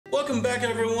welcome back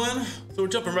everyone. So we're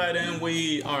jumping right in.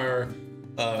 We are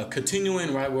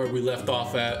continuing right where we left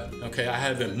off at. Okay, I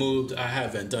haven't moved, I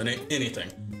haven't done anything.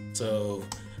 So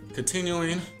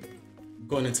continuing,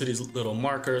 going into these little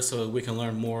markers so we can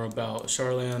learn more about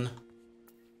Charlene.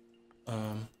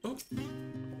 Oh.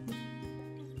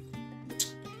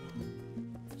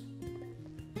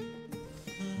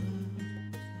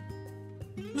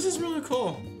 This is really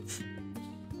cool.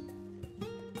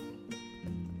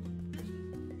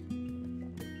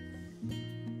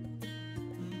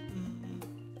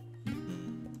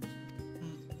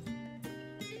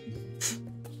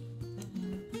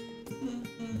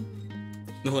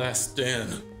 The Last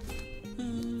Stand.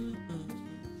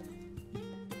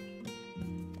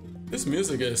 This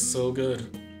music is so good.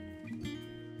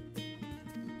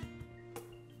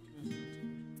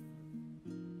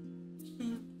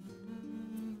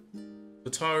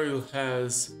 Tataru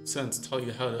has since taught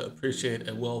you how to appreciate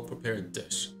a well-prepared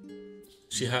dish.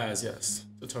 She has, yes.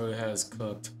 Tataru has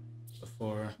cooked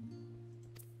before.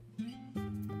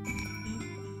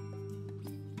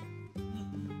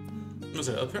 Was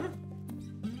it up here?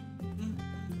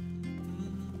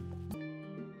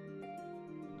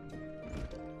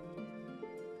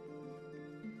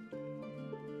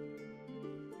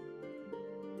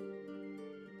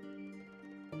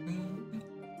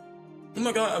 Oh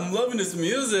my god, I'm loving this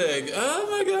music. Oh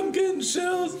my god, I'm getting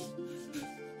chills.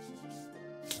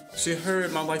 She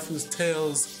heard my waifu's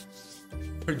tales,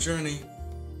 her journey.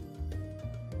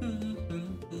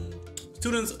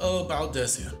 Students of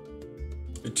Baldesia,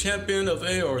 the champion of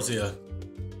Eorzea.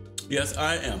 Yes,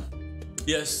 I am.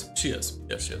 Yes, she is.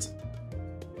 Yes, she is.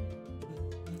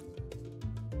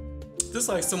 This is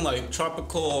like some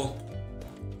tropical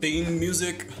theme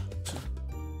music.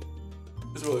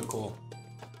 It's really cool.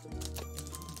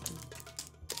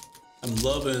 I'm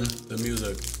loving the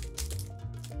music.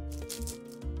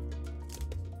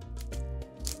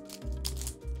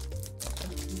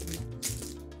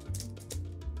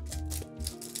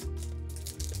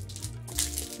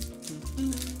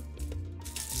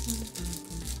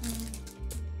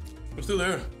 We're still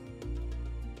there.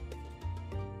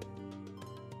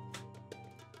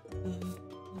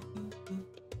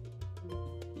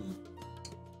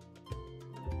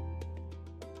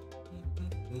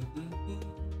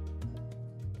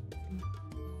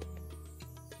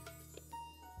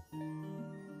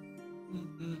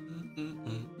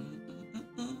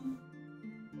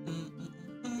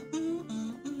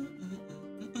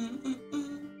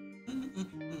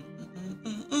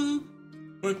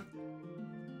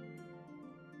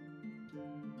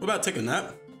 What about taking a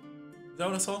nap? Is that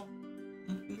what I saw?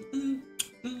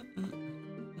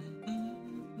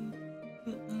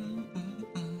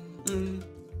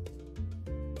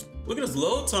 Look at this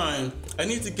load time. I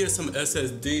need to get some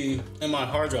SSD in my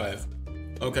hard drive.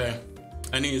 Okay,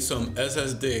 I need some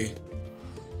SSD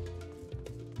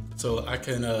so I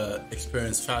can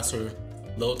experience faster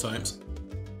load times.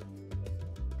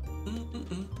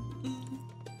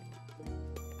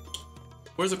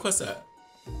 Where's the quest at?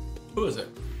 Who is it?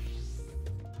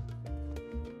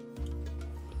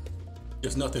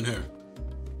 There's nothing here.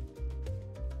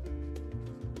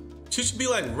 She should be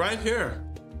like right here.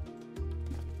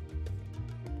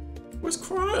 Where's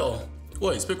Cryle?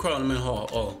 Wait, spit Cryle in the main hall.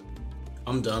 Oh,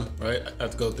 I'm dumb, right? I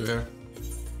have to go through here.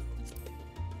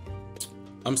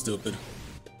 I'm stupid.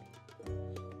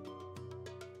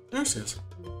 There she is.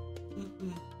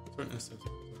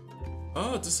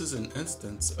 Oh, this is an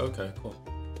instance. Okay, cool.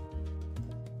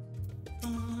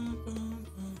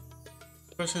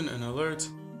 Question and alert.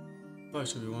 I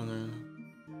should be wondering.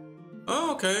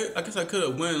 Oh, okay. I guess I could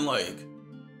have went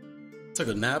took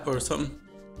a nap or something.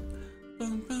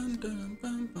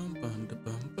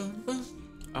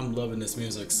 I'm loving this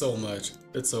music so much.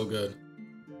 It's so good.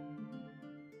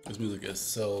 This music is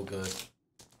so good.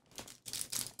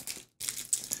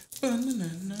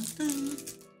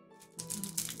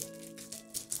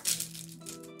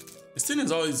 The student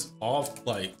is always off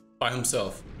by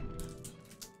himself.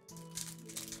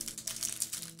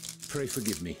 Pray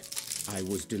forgive me. I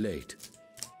was delayed.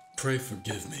 Pray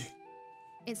forgive me.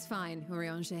 It's fine,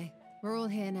 Oriange. We're all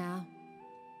here now.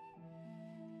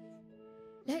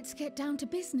 Let's get down to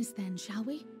business then, shall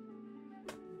we?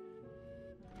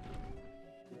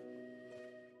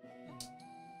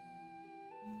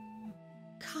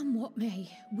 Come what may,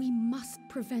 we must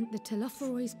prevent the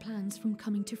Telophoroid's plans from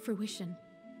coming to fruition.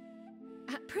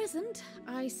 At present,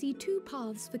 I see two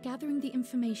paths for gathering the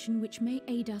information which may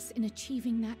aid us in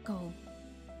achieving that goal.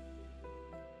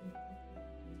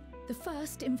 The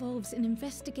first involves an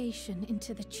investigation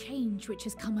into the change which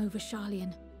has come over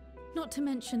Charlene. Not to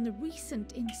mention the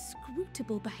recent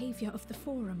inscrutable behavior of the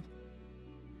Forum.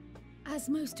 As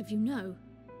most of you know,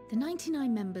 the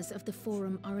 99 members of the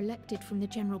Forum are elected from the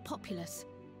general populace.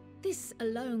 This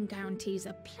alone guarantees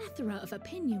a plethora of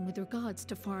opinion with regards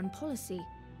to foreign policy.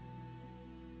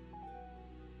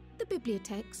 The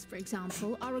bibliotheques, for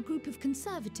example, are a group of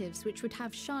conservatives which would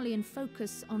have Charlian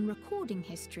focus on recording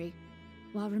history,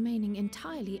 while remaining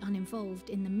entirely uninvolved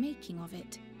in the making of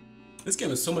it. This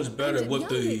game is so much better with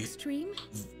the extreme.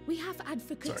 We have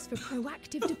advocates for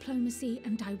proactive diplomacy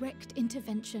and direct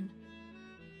intervention.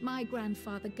 My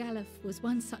grandfather Galef was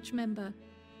one such member,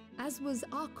 as was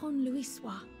Archon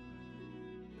Louisois.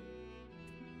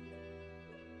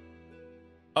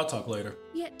 I'll talk later.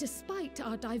 Yet despite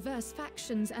our diverse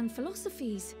factions and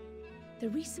philosophies, the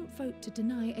recent vote to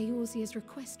deny Eorzea's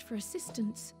request for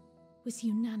assistance was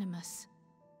unanimous.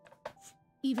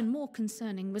 Even more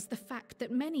concerning was the fact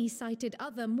that many cited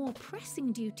other, more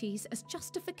pressing duties as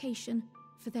justification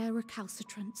for their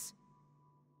recalcitrance.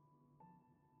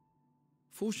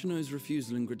 Fortuno's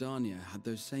refusal in Gridania had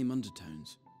those same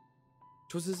undertones.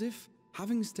 'Twas as if,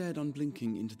 having stared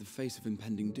unblinking into the face of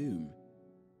impending doom,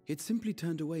 he had simply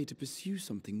turned away to pursue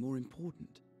something more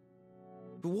important.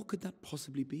 But what could that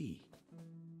possibly be?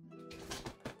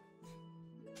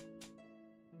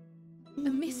 A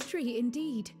mystery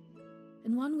indeed,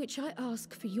 and one which I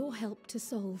ask for your help to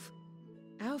solve.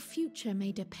 Our future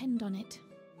may depend on it.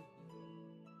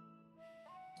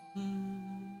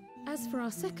 As for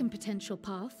our second potential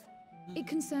path, it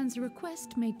concerns a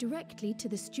request made directly to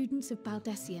the students of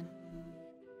Baldessian.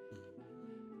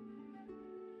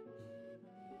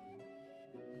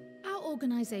 Our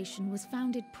organization was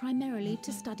founded primarily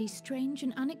to study strange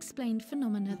and unexplained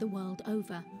phenomena the world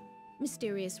over.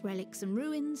 Mysterious relics and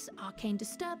ruins, arcane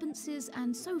disturbances,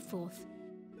 and so forth.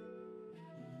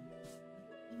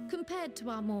 Compared to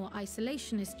our more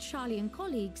isolationist Charlian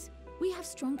colleagues, we have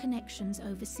strong connections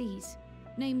overseas,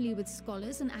 namely with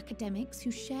scholars and academics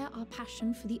who share our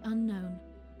passion for the unknown.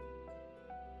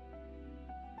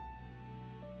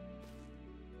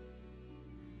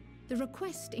 The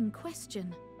request in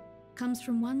question comes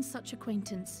from one such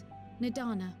acquaintance,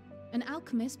 Nidana, an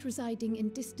alchemist residing in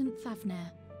distant Thavnair.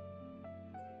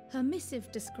 Her missive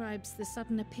describes the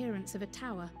sudden appearance of a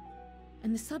tower,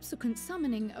 and the subsequent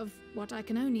summoning of what I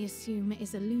can only assume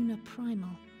is a lunar primal.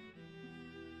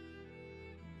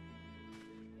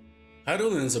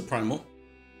 Hydaelyn is a primal.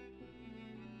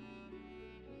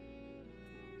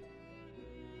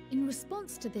 In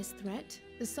response to this threat,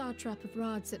 the satrap of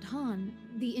Radzat-Han,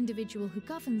 the individual who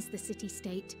governs the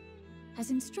city-state,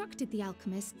 has instructed the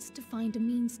alchemists to find a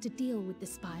means to deal with the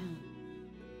spire.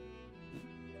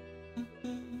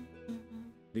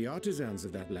 The artisans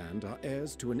of that land are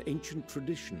heirs to an ancient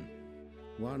tradition,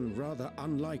 one rather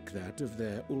unlike that of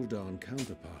their Uldan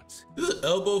counterparts. Is his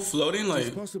elbow floating like?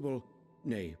 It's possible,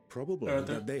 nay, probable,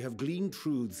 that they have gleaned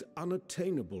truths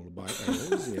unattainable by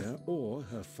Eorzea or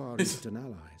her Far Eastern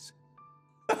allies.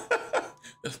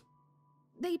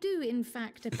 They do, in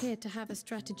fact, appear to have a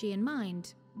strategy in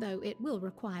mind, though it will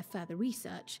require further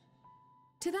research.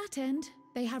 To that end,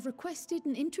 they have requested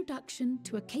an introduction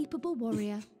to a capable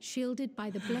warrior shielded by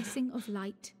the blessing of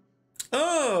light.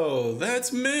 Oh,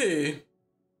 that's me.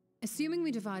 Assuming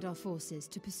we divide our forces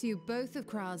to pursue both of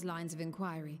Kral's lines of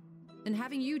inquiry, then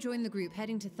having you join the group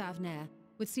heading to Thavnair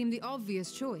would seem the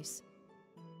obvious choice.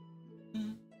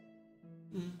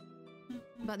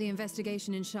 But the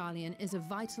investigation in Charlian is of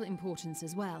vital importance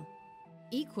as well.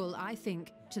 Equal, I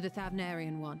think, to the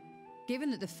Thavnairian one, given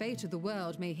that the fate of the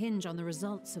world may hinge on the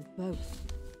results of both.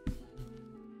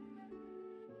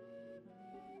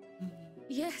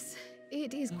 Yes,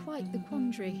 it is quite the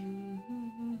quandary.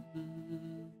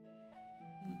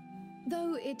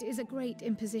 Though it is a great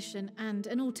imposition and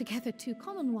an altogether too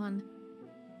common one,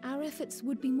 our efforts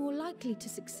would be more likely to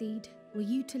succeed were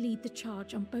you to lead the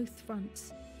charge on both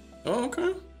fronts. Oh,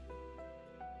 okay.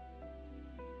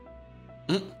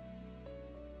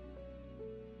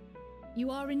 You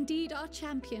are indeed our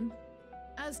champion.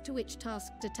 As to which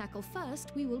task to tackle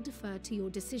first, we will defer to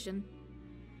your decision.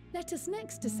 Let us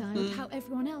next decide how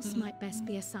everyone else might best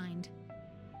be assigned.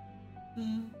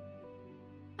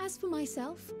 As for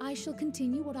myself, I shall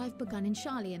continue what I've begun in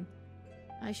Charlian.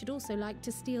 I should also like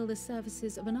to steal the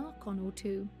services of an Archon or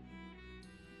two.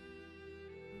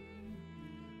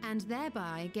 And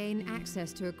thereby gain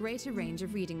access to a greater range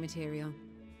of reading material.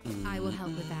 I will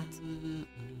help with that.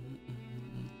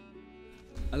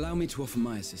 Allow me to offer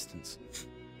my assistance.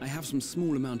 I have some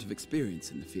small amount of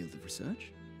experience in the field of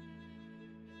research.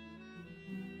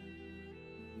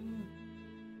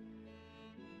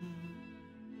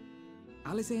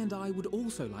 Alice and I would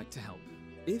also like to help,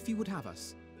 if you would have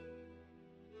us.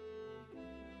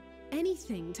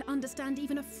 anything to understand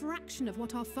even a fraction of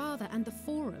what our father and the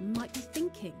Forum might be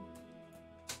thinking.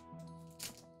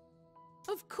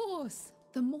 Of course,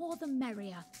 the more the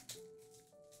merrier.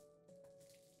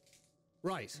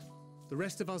 Right. The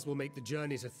rest of us will make the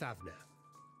journey to Thavner.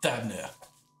 Thavner.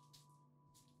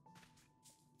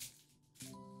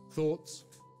 Thoughts?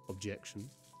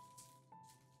 Objections?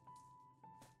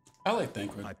 I like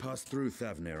Thancred. I passed through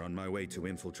Thavner on my way to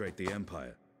infiltrate the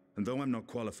Empire, and though I'm not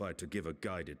qualified to give a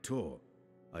guided tour,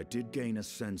 I did gain a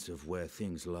sense of where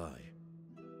things lie.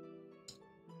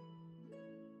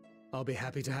 I'll be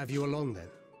happy to have you along then.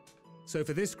 So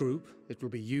for this group, it will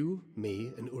be you,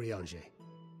 me, and Urianger.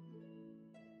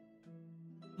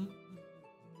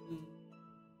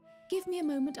 Give me a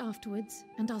moment afterwards,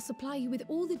 and I'll supply you with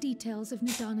all the details of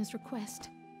Nadana's request.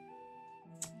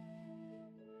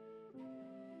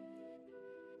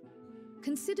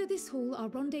 Consider this hall our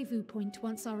rendezvous point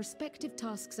once our respective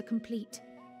tasks are complete.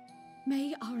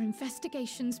 May our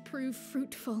investigations prove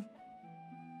fruitful.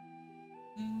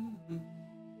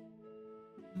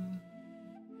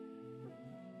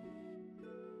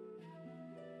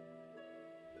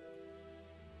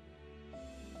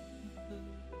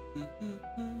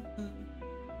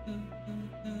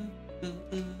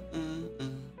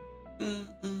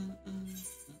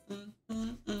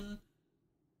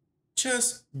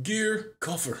 Chest, gear,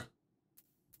 coffer.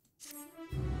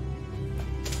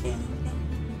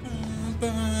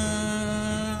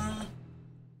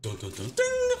 Dun, dun, dun,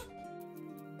 ding.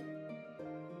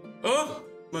 Oh,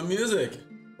 my music.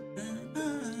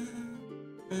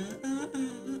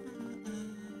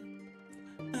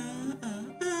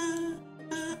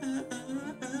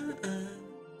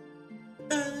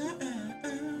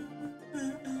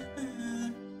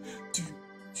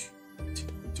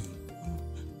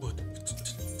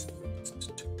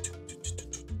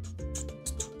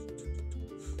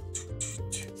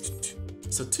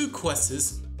 So 2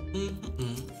 quests.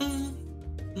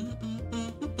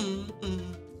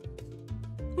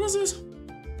 What is this?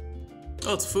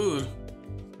 Oh, it's food.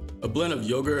 A blend of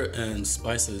yogurt and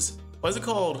spices. Why is it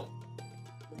called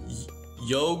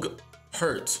Yog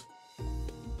Hurt?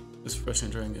 This refreshing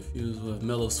drink infused with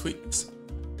mellow sweetness.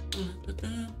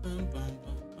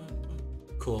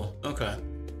 Cool. Okay.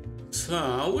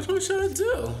 So, which one should I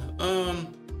do?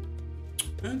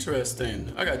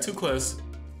 Interesting. I got 2 quests.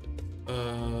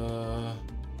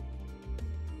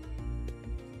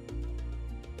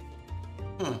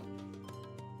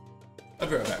 I'll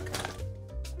be right back.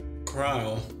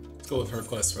 Cryo. Let's go with her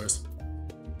quest first.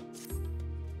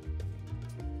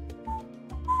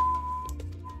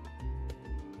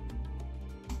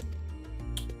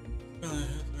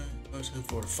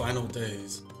 For final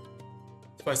days.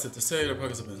 Suffice it to say, the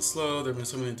progress has been slow. There have been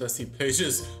so many dusty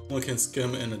pages one can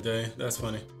skim in a day. That's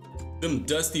funny. Them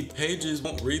dusty pages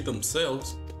won't read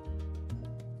themselves.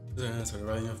 There's an answer,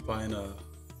 right? You'll find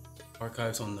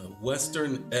archives on the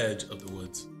western edge of the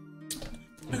woods.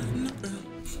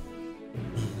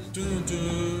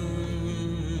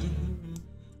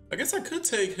 I guess I could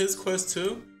take his quest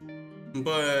too,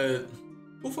 but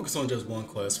we'll focus on just one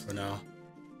quest for now,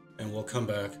 and we'll come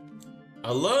back.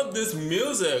 I love this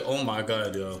music. Oh my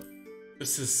god, yo.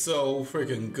 This is so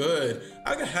freaking good.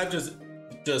 I could have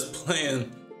just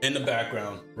playing in the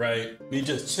background, right? Me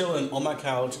just chilling on my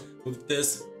couch with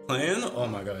this playing. Oh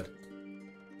my god.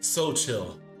 So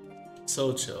chill.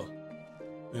 So chill.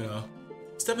 You know.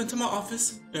 Step into my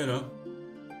office, you know.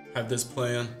 Have this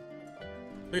playing.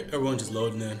 Everyone just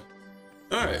loading in.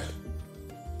 Alright.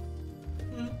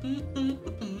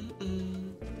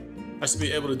 I should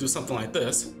be able to do something like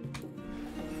this.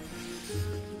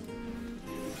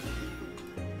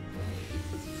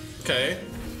 Okay,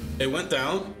 it went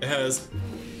down. It has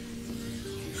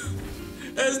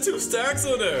 2 stacks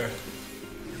on there.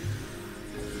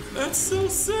 That's so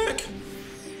sick.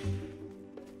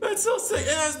 That's so sick.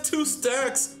 It has 2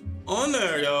 stacks on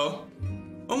there, yo.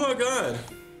 Oh my god.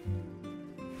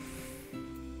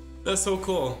 That's so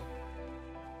cool.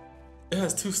 It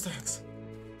has 2 stacks.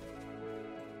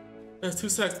 It has 2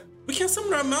 stacks. We can't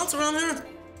summon our mounts around here?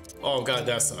 Oh god,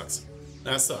 that sucks.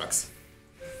 That sucks.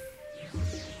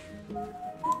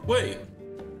 Wait.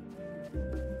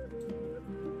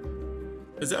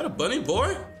 Is that a bunny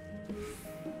boy?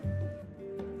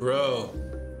 Bro.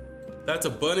 That's a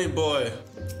bunny boy.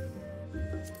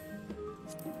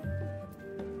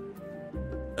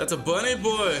 That's a bunny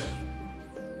boy.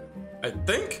 I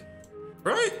think?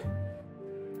 Right?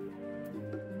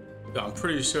 Yeah, I'm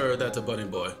pretty sure that's a bunny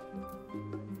boy.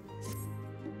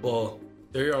 Well,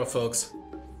 there you are, folks.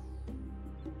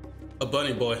 A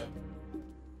bunny boy.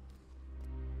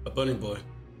 A bunny boy.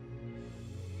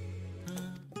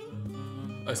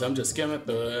 I said, I'm just skimming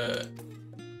through it.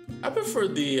 I prefer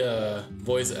the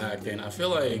voice acting. I feel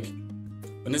like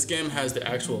when this game has the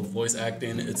actual voice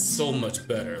acting, it's so much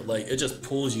better. Like, it just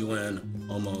pulls you in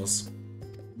almost.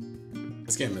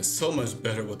 This game is so much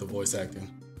better with the voice acting.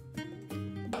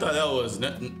 I thought that was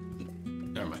never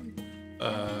mind.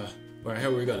 Right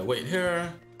here we gotta wait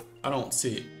here. I don't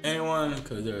see anyone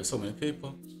because there are so many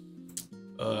people.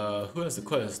 Who has the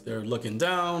quest? They're looking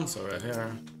down, so right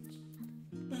here.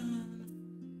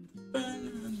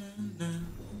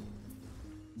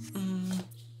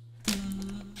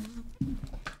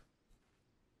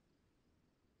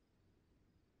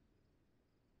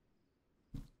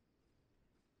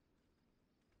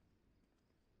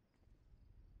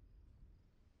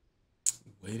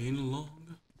 Waiting long.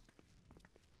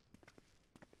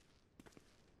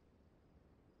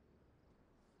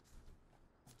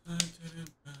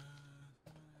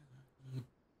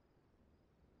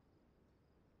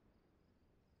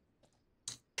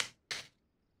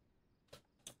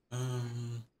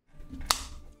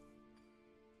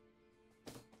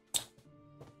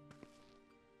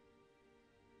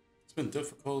 It's been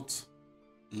difficult.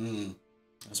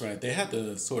 That's right. They had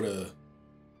to sort of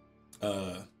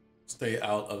stay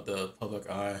out of the public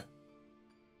eye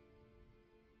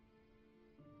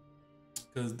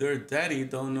because their daddy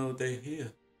don't know they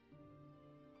here.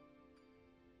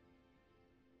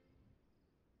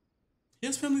 He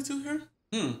has family too here?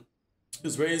 He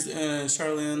was raised in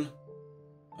Charlene.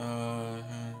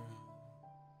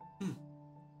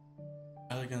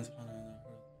 Elegance.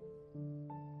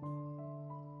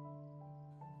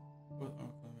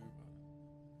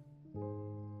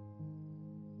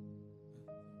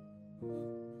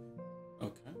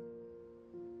 Okay.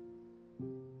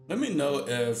 Let me know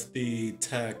if the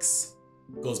text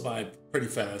goes by pretty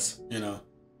fast, you know.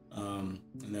 And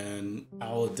then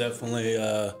I will definitely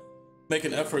make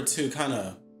an effort to kind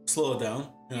of slow it down,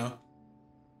 you know.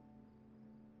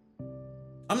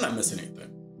 I'm not missing anything.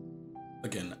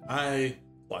 Again, I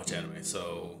watch anime,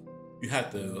 so you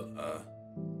have to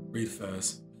read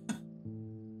fast.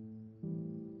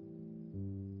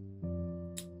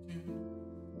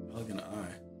 Elegant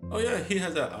eye. Oh yeah, he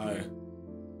has that eye.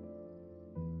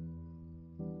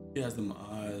 He has them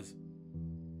eyes.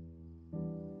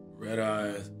 Red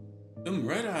eyes. Them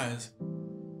red eyes.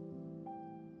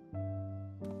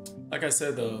 Like I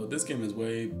said though, this game is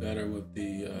way better with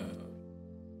the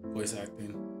voice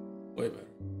acting. Way better.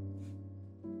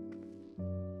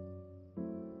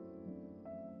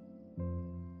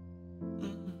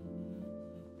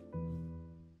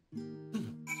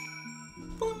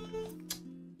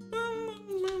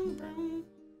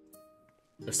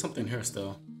 There's something here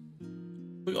still.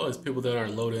 Look at all these people that are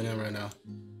loading in right now.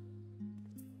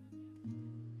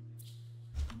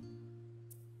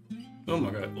 Oh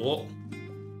my god. Oh.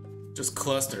 Just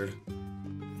clustered.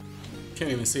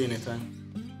 Can't even see anything.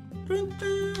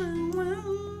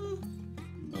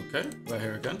 Okay, right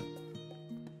here again.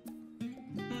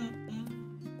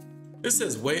 It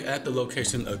says wait at the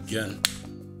location again.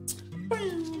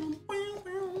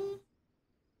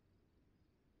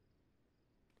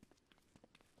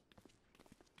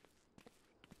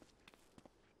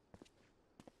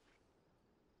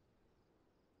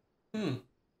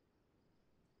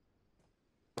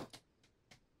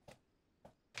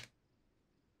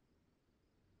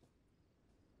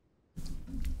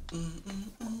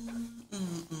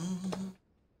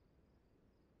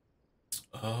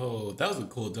 Oh, that was a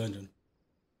cool dungeon.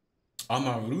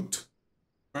 Amarut,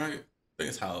 right? I think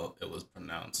it's how it was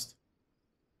pronounced.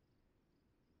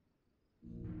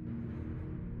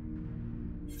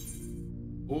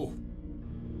 Oh.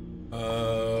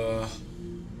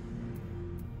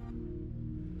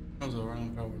 That was a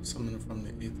round power summoned from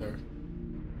the ether.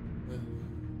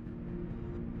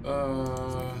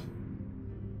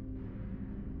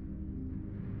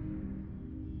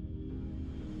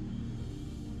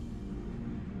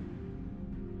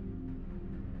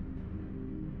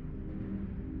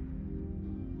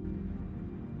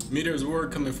 Meteor's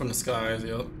word coming from the skies,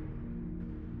 yep.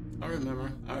 I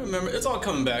remember. It's all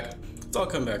coming back. It's all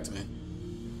coming back to me.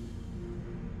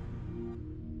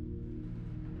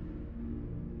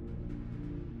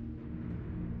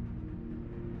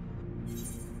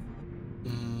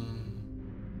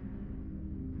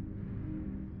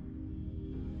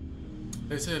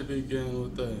 They said to begin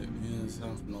with the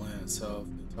sound from the land itself.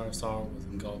 The entire sorrow was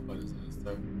engulfed by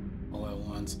disaster all at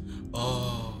once.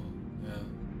 Oh, yeah.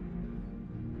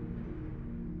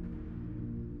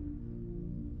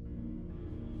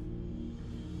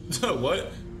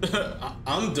 What?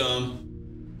 I'm dumb.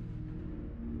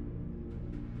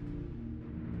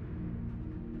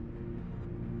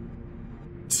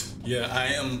 Yeah, I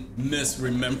am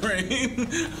misremembering.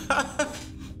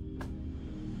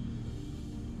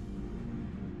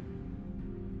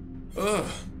 Ugh.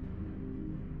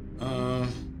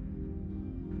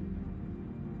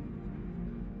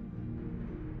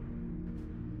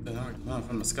 The Dark Cloud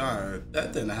from the Sky.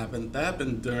 That didn't happen. That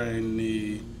happened during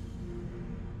the.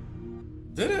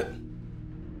 Did it?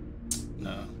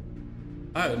 No.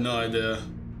 I have no idea.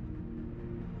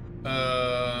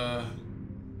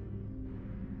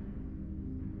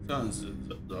 Sounds. I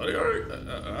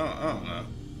don't know.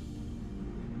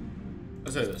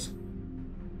 Let's say this.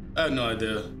 I have no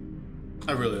idea.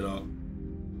 I really don't.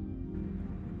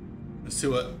 Let's see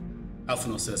what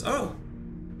Alphino says. Oh,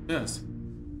 yes.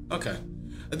 Okay.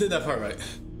 I did that part right.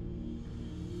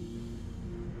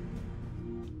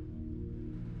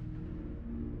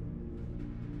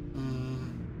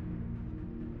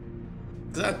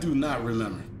 Because I do not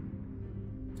remember.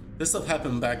 This stuff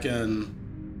happened back in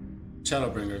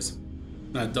Shadowbringers,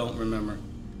 and I don't remember.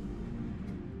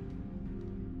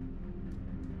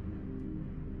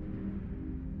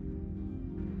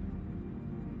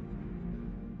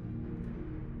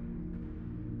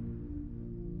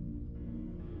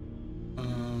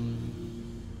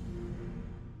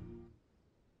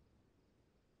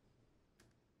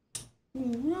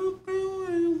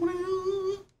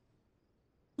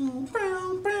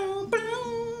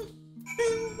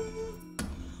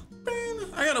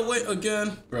 I gotta wait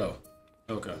again, bro.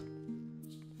 Okay.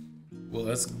 Well,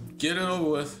 let's get it over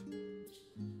with.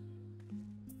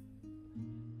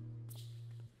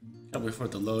 Gotta wait for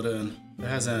it to load in. It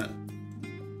hasn't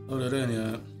loaded in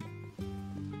yet.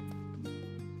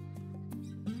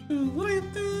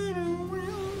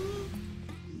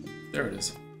 There it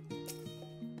is.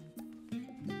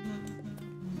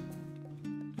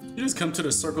 You just come to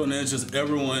the circle and then it's just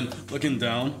everyone looking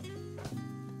down.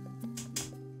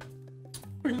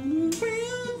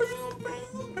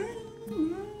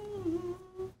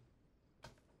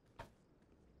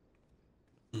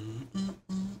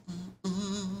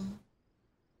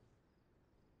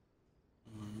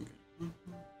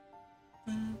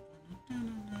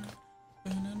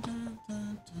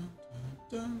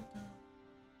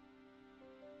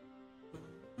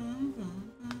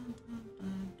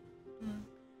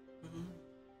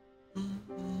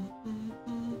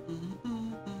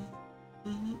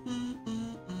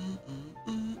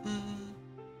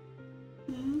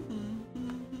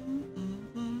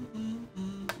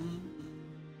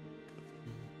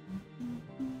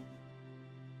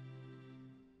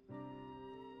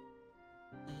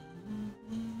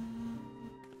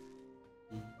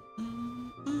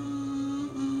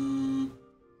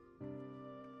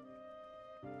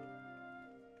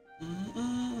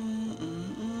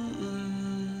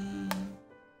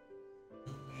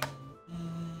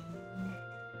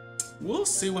 We'll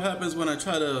see what happens when I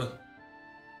try to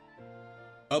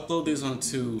upload these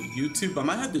onto YouTube. I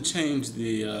might have to change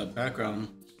the background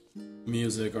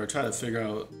music or try to figure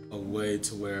out a way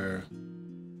to where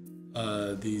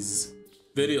these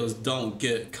videos don't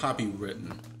get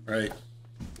copywritten, right?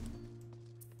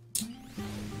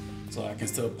 So I can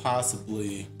still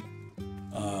possibly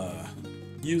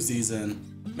use these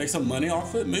and make some money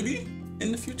off it, maybe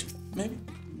in the future, maybe.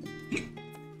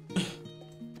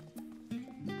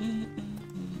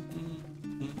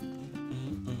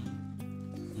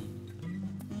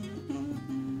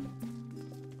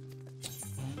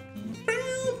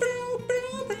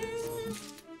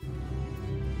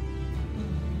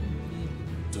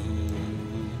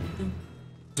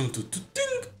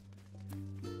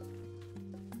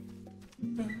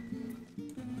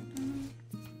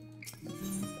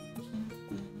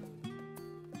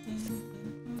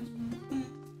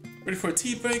 Ready for a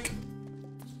tea break?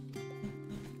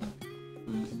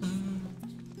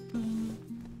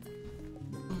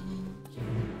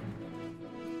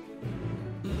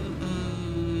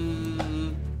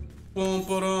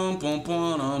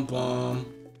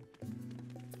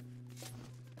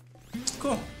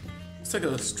 Cool. Let's take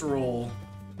a stroll.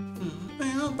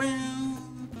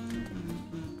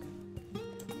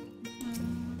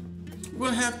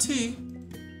 We'll have tea.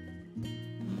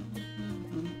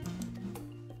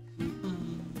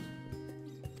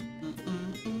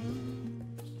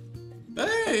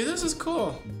 Hey, this is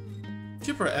cool.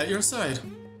 Keep her at your side.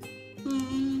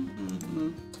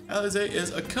 Alize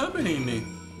is accompanying me.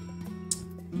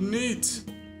 Neat.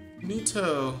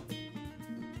 Neato.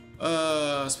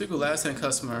 Speak with last hand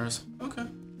customers. Okay.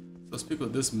 So speak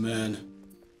with this man.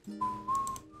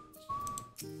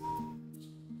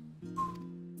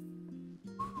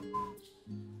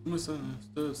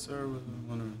 Misunderstood, sir, with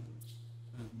one.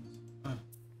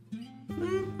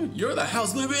 You're the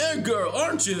House Livier girl,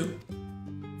 aren't you?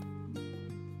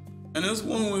 And this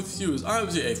woman with you is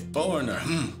obviously a foreigner.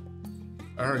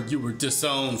 I heard you were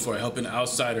disowned for helping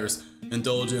outsiders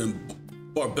indulge in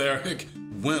barbaric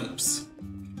wimps.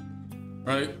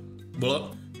 Right?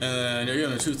 Well, and you're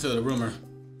gonna truth to the rumor.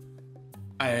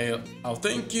 I'll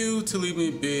thank you to leave me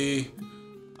be.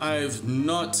 I've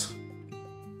not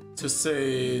to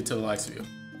say to the likes of you.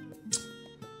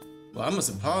 Well, I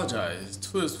must apologize.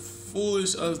 'Twas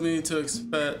foolish of me to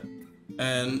expect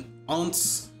an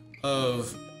ounce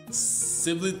of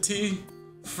civility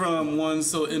from one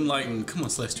so enlightened. Come on,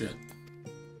 Celestia.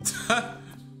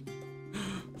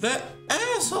 That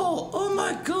asshole! Oh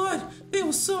my god, he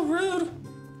was so rude.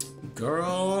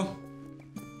 Girl,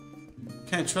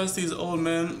 can't trust these old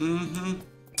men.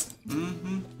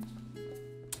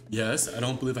 Yes, I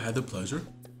don't believe I had the pleasure.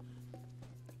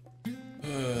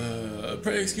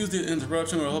 Pray excuse the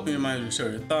interruption. We're hoping you might share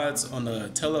your thoughts on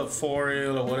the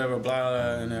telephorial or whatever,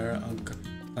 blah, and their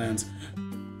plans.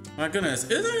 My goodness,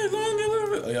 isn't it long?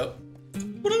 Oh, yep.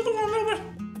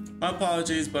 My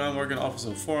apologies, but I'm working Office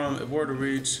of Forum. If word to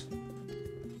reach,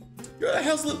 you're the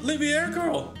House Livier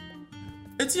girl.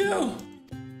 It's you.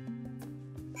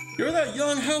 You're that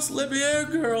young House Livier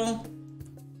girl.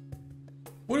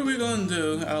 What are we gonna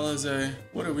do, Alize?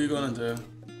 What are we gonna do?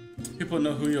 People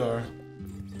know who you are.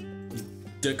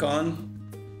 Dickon.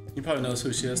 He probably knows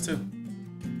who she is too.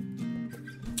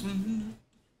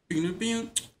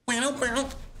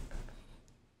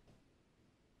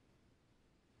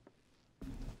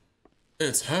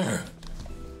 It's her.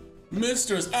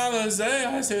 Mistress Alize,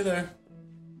 I say there.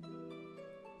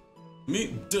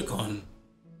 Meet Dickon.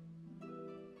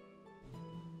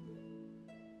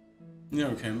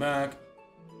 Never came back.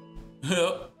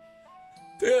 Yep.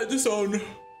 They got disowned.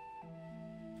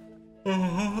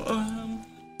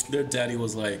 Their daddy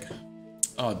was like,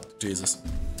 oh Jesus.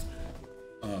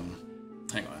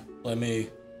 Hang on. Let me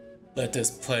let this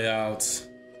play out.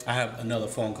 I have another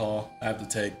phone call I have to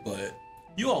take, but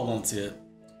you all won't see it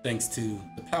thanks to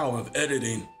the power of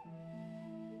editing.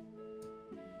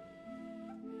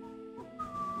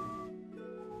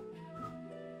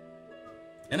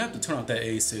 And I have to turn off that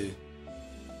AC.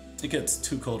 It gets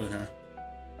too cold in here.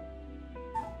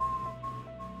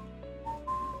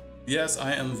 Yes,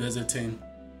 I am visiting.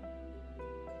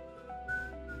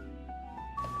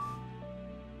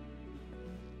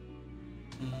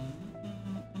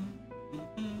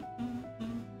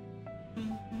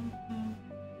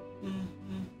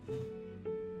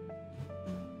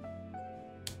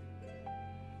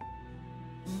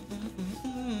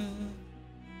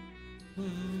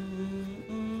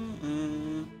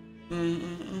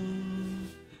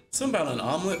 Something about an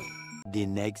omelet. The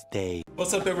next day.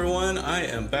 What's up, everyone? I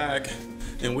am back,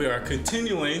 and we are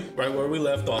continuing right where we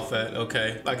left off at.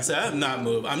 Okay, like I said, I have not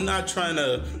moved. I'm not trying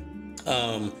to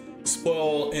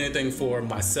spoil anything for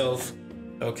myself.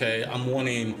 Okay, I'm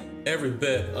wanting every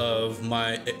bit of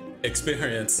my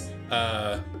experience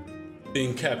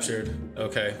being captured.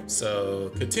 Okay,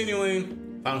 so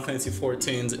continuing Final Fantasy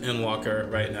XIV's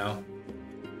Endwalker right now.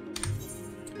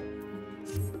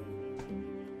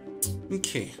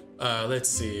 Okay, let's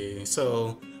see.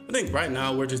 So I think right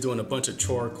now we're just doing a bunch of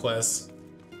chore quests.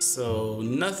 So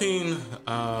nothing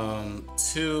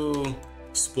too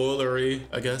spoilery,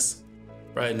 I guess,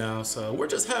 right now. So we're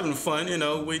just having fun, you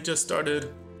know. We just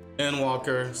started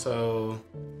Endwalker, so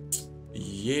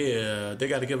yeah, they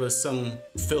got to give us some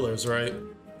fillers, right?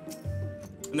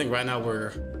 I think right now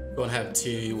we're going to have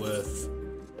tea with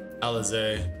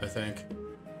Alize, I think.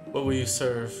 What will you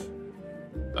serve?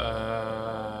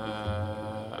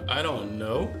 I don't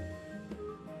know.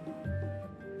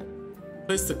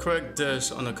 Place the correct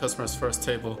dish on the customer's first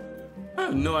table. I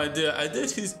have no idea. I did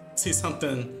see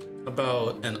something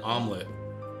about an omelet.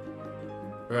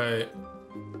 Right.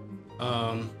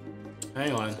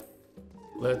 Hang on.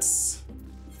 Let's...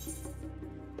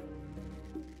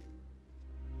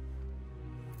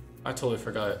 I totally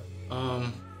forgot.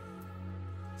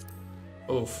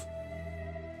 Oof.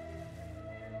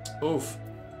 Oof.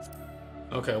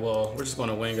 Okay, well, we're just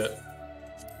gonna wing it.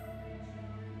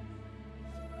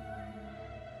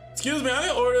 Excuse me, I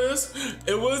didn't order this.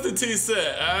 It was the tea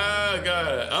set. Ah, got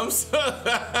it. I'm so...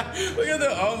 Look at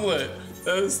the omelet.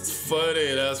 That's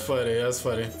funny, that's funny, that's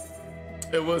funny.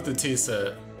 It was the tea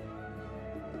set.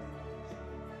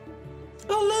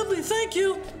 Oh, lovely, thank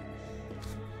you.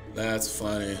 That's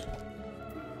funny.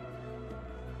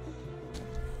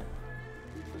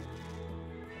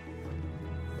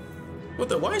 What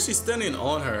the? Why is she standing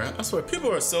on her? I swear,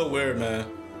 people are so weird, man.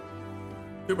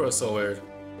 People are so weird.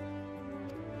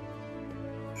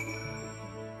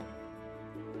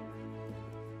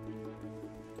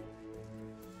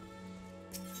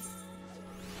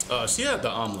 She had the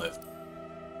omelet.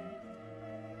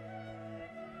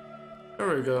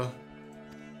 There we go.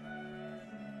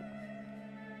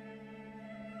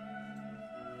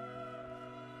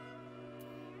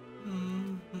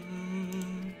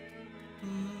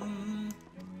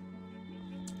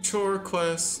 Chore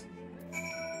quest.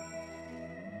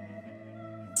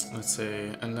 Let's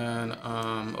see, and then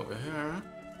over here.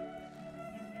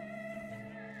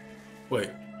 Wait,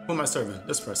 who am I serving?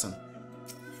 This person.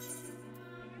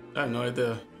 I have no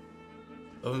idea.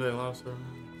 11-day lobster.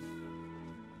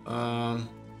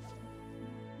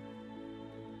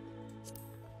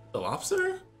 The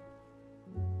lobster?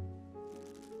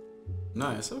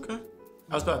 Nice, okay.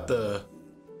 I was about to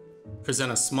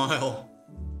present a smile.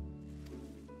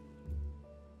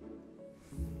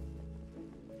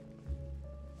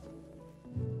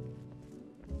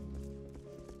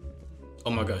 Oh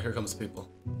my god, here comes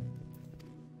people.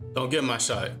 Don't get my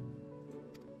shot.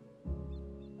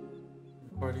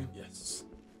 Recording? Yes.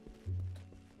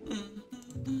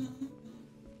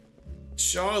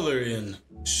 Charlarian.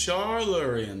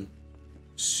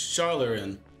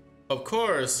 Of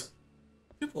course.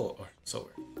 People are so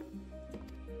weird.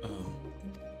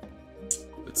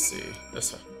 Let's see.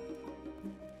 This one.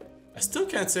 I still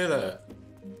can't say that.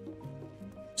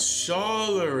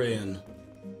 Charlarian.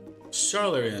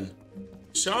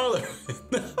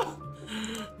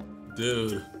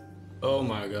 Dude. Oh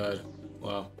my god.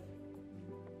 Wow.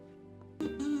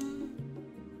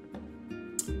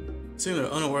 Seem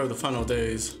they're unaware of the final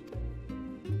days.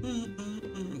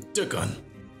 Dickon.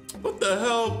 What the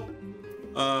hell?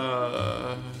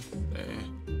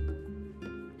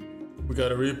 We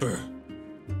got a Reaper.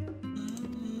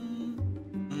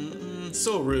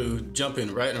 So rude,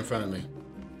 jumping right in front of me.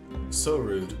 So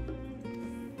rude.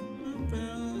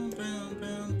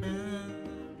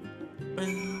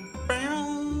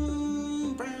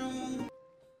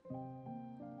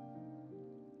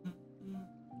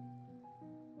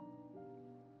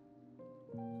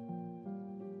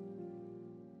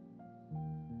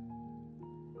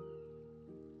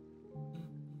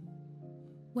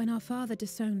 When our father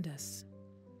disowned us,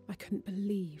 I couldn't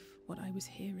believe what I was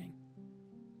hearing.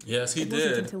 Yes, he did. It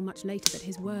wasn't did. until much later that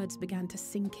his words began to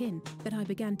sink in, that I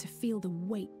began to feel the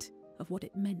weight of what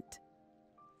it meant.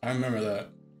 I remember that.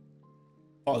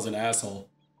 I was an asshole.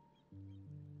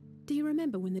 Do you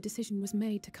remember when the decision was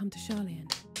made to come to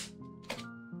Charlian?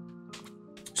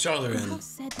 Charlarian. Papa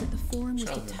said that the Forum was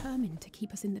determined to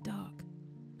keep us in the dark,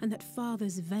 and that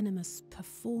Father's venomous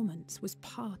performance was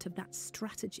part of that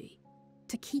strategy,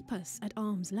 to keep us at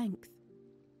arm's length.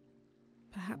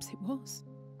 Perhaps it was.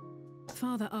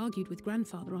 Father argued with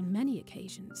Grandfather on many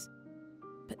occasions,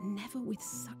 but never with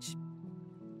such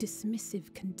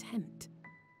dismissive contempt.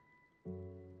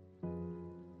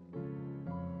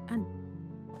 And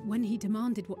when he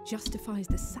demanded what justifies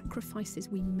the sacrifices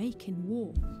we make in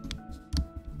war,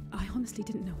 I honestly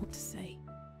didn't know what to say.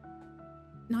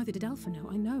 Neither did Alpha know,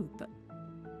 I know, but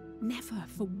never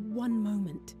for one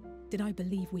moment did I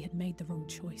believe we had made the wrong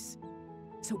choice.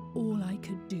 So all I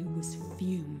could do was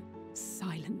fume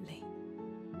silently.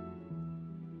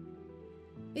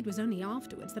 It was only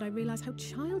afterwards that I realized how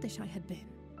childish I had been,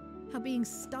 how being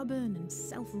stubborn and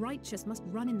self-righteous must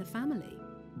run in the family.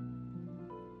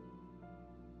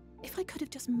 If I could have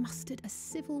just mustered a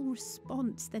civil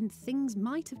response, then things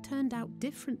might have turned out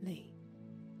differently.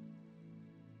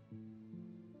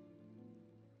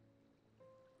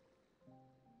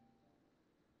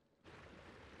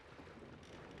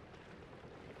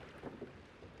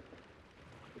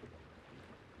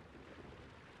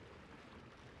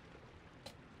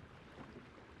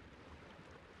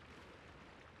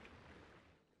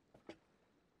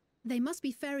 They must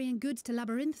be ferrying goods to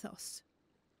Labyrinthos.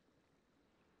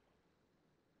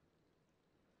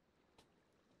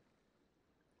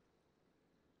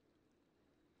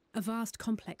 A vast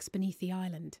complex beneath the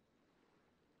island.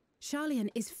 Charlian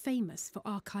is famous for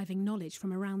archiving knowledge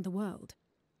from around the world.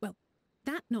 Well,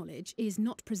 that knowledge is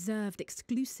not preserved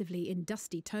exclusively in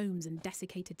dusty tomes and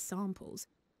desiccated samples.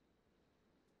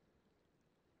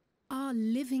 Our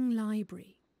living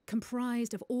library,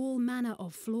 comprised of all manner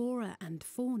of flora and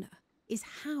fauna, is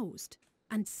housed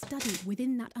and studied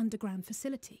within that underground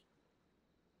facility.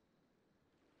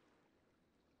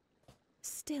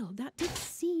 Still, that did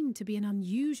seem to be an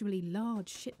unusually large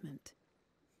shipment.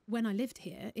 When I lived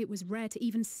here, it was rare to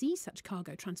even see such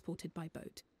cargo transported by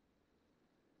boat.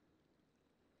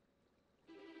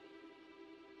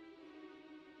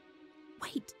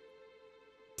 Wait!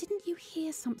 Didn't you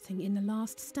hear something in the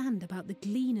last stand about the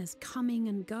gleaners coming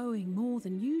and going more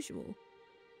than usual?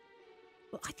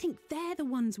 Well, I think they're the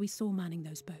ones we saw manning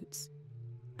those boats.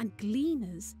 And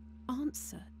gleaners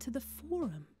answer to the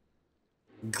Forum.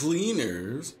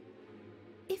 Gleaners?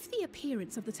 If the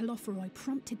appearance of the Telophoroi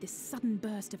prompted this sudden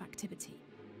burst of activity,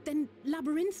 then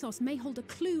Labyrinthos may hold a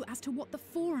clue as to what the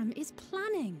Forum is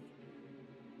planning.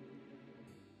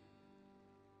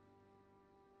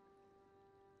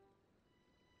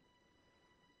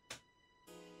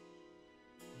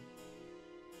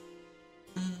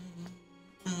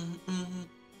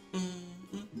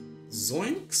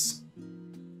 Zoinks?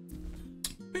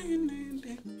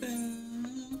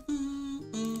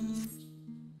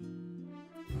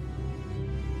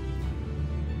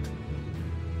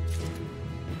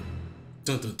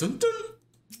 Dun dun dun dun.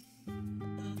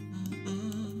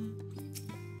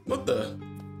 What the?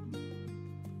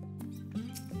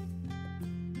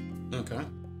 Okay.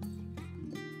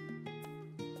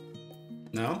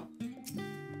 Now?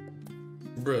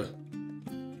 Bruh.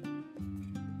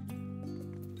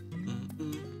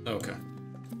 Okay.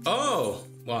 Oh!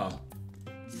 Wow.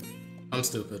 I'm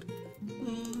stupid.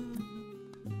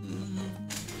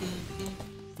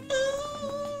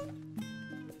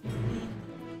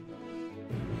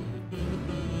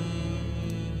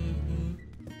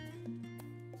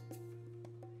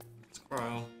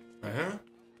 Cryo. Right here?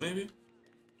 Maybe?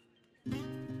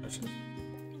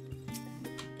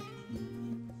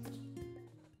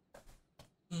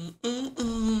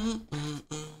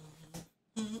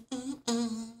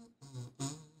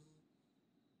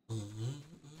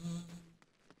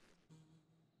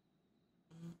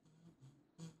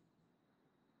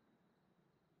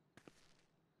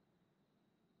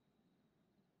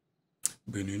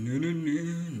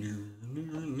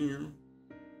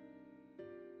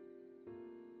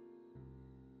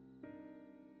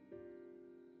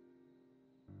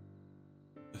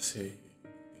 Let's see.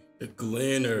 The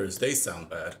Gleaners, they sound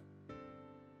bad.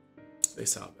 They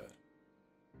sound bad.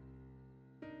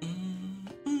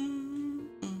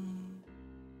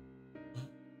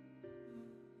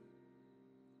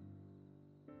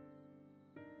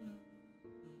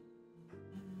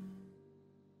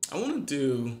 I want to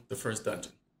do the first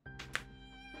dungeon.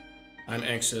 I'm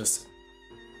anxious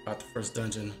about the first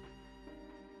dungeon.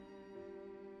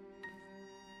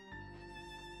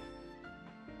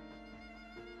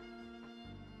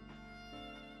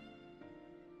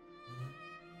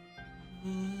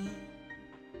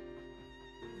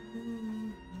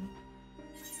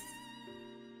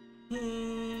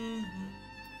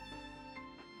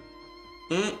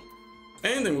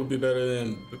 Anything would be better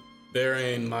than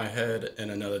burying my head in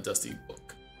another dusty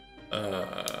book.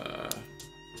 I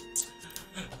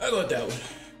got that one.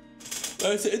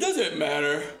 Like I said, it doesn't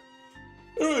matter.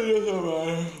 It really doesn't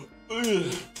matter.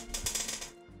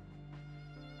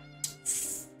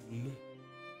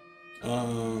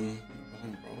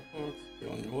 Get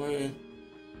on your way.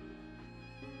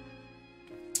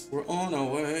 We're on our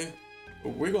way.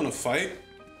 We're gonna fight.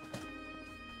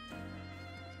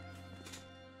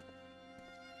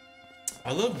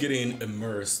 I love getting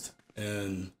immersed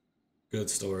in good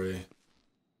story.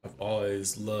 I've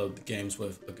always loved games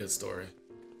with a good story.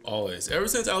 Always. Ever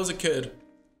since I was a kid.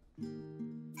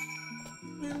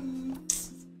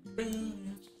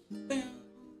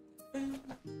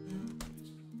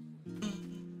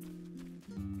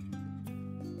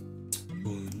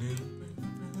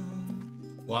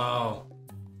 Wow.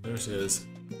 There she is.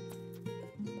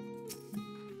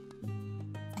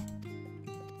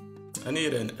 I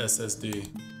need an SSD.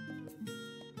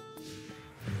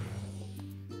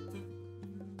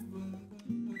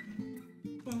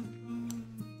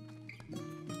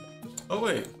 Oh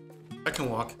wait, I can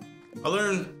walk. I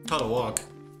learned how to walk.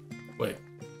 Wait,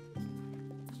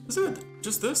 is it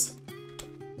just this?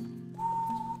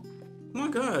 Oh my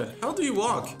god, how do you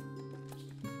walk?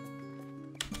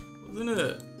 Isn't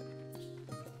it?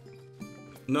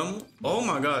 No? Oh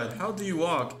my god, how do you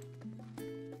walk?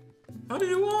 How do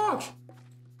you walk?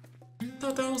 I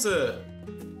thought that was it.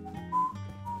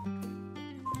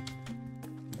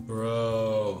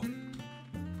 Bro.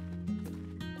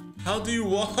 How do you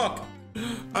walk?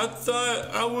 I thought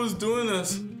I was doing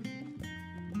this.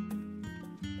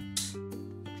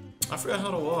 I forgot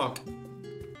how to walk.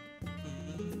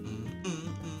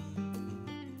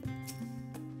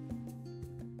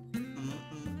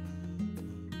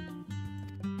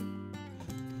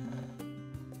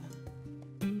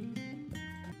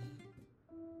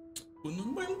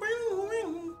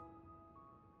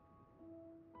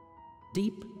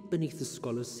 Deep beneath the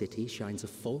scholar's city shines a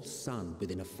false sun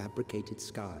within a fabricated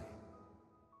sky.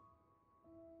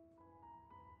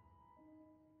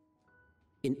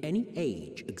 In any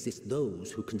age exist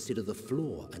those who consider the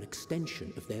floor an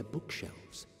extension of their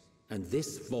bookshelves, and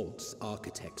this vault's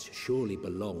architects surely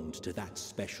belonged to that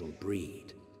special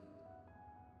breed.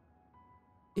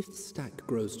 If the stack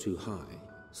grows too high,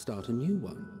 start a new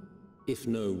one. If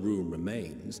no room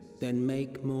remains, then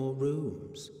make more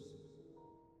rooms.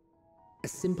 A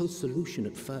simple solution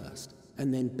at first,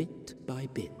 and then bit by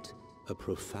bit, a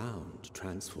profound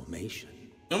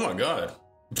transformation. Oh my god.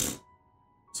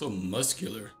 So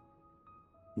muscular.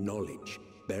 Knowledge,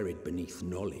 buried beneath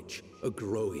knowledge, a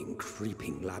growing,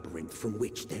 creeping labyrinth from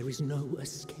which there is no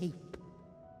escape.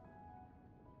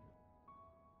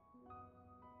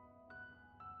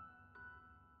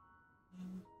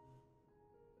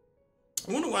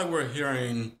 I wonder why we're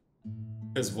hearing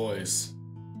his voice.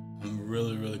 I'm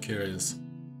really, really curious.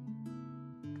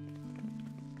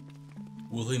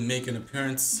 Will he make an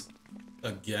appearance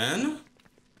again?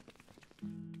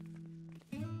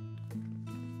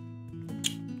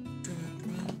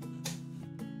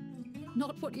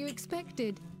 Not what you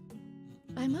expected.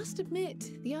 I must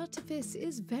admit, the artifice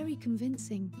is very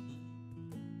convincing.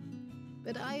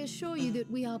 But I assure you that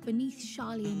we are beneath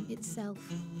Sharlayan itself.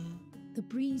 The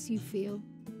breeze you feel,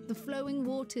 the flowing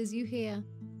waters you hear,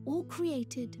 all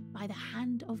created by the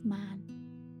hand of man.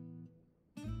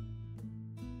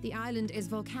 The island is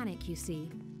volcanic, you see,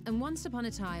 and once upon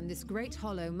a time this great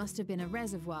hollow must have been a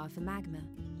reservoir for magma.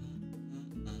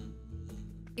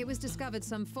 It was discovered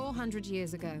some 400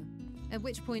 years ago, at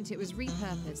which point it was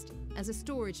repurposed as a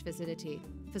storage facility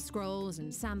for scrolls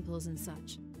and samples and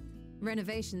such.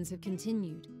 Renovations have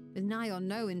continued, with nigh or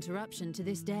no interruption to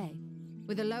this day,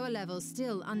 with the lower levels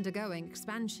still undergoing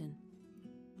expansion.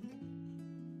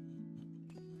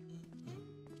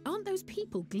 Aren't those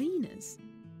people gleaners?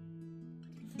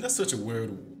 That's such a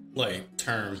weird, like,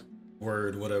 term,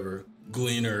 word, whatever.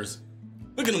 Gleaners.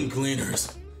 Look at them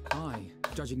gleaners. Aye,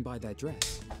 judging by their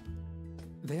dress.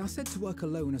 They are said to work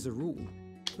alone as a rule,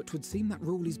 but 'twould seem that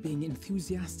rule is being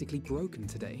enthusiastically broken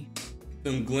today.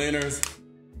 Them gleaners.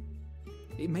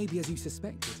 It may be as you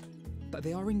suspected, that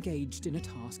they are engaged in a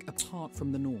task apart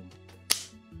from the norm.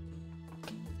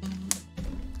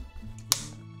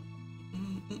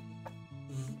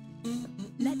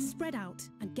 Let's spread out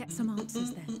and get some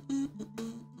answers then.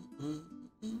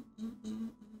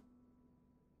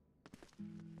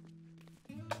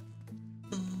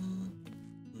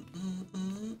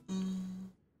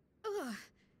 Ugh.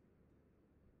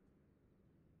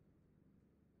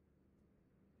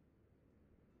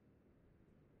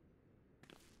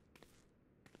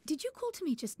 Did you call to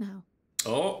me just now?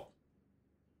 Oh.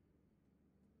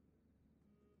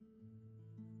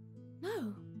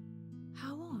 No.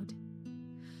 How odd.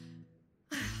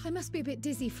 I must be a bit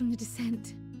dizzy from the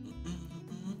descent.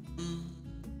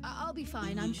 I'll be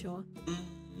fine, I'm sure.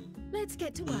 Let's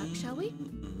get to work, shall we?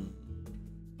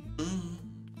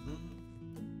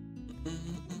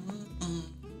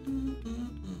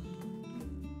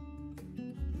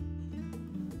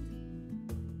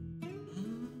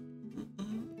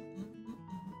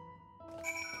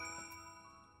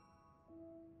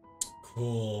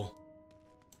 Cool.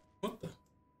 What the?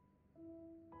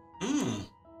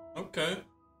 Okay.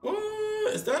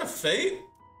 What? Is that a fate?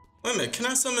 Wait a minute, can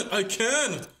I summon? I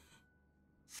can!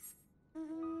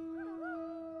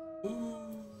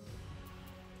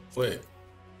 Wait.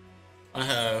 I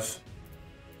have...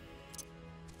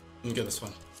 Let me get this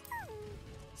one.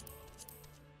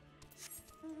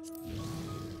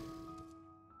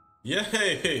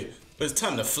 Yay! It's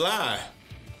time to fly!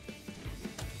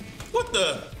 What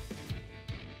the?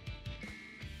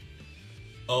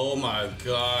 Oh my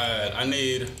god, I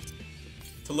need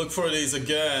to look for these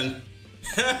again.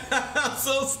 I'm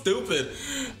so stupid.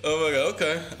 Oh my god,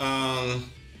 okay.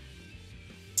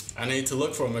 I need to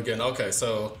look for them again. Okay,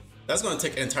 so that's gonna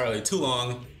take entirely too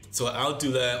long. So I'll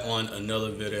do that on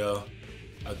another video.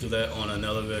 I'll do that on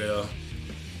another video.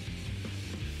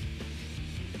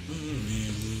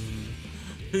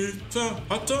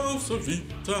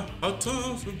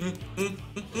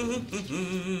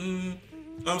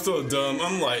 I'm so dumb.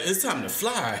 I'm like, it's time to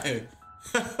fly.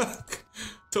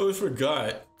 Totally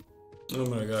forgot. Oh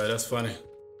my god, that's funny.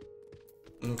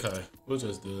 Okay, we'll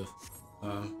just do this.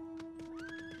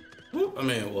 I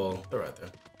mean, well, they're right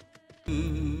there.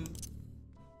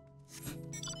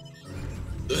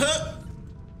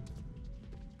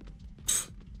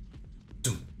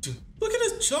 Look at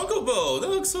this chocobo. That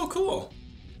looks so cool.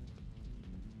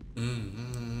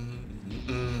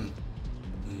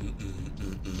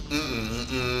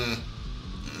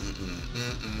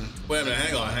 Wait a minute,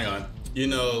 hang on. You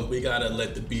know, we gotta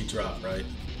let the beat drop, right?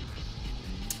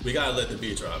 We gotta let the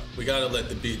beat drop.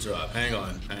 Hang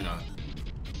on.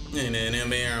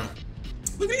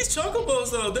 Look at these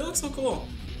chocobos though, they look so cool.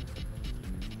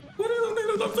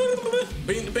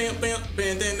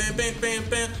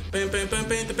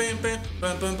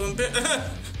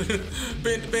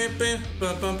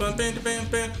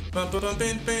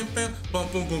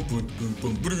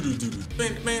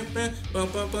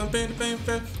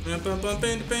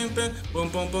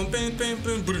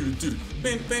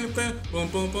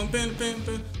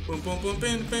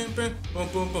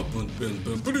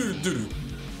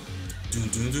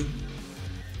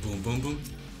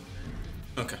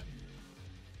 Okay.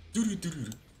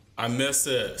 I miss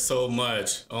it so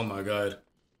much. Oh my god.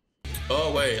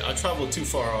 Oh wait, I traveled too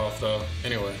far off though.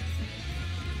 Anyway.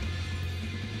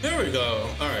 There we go.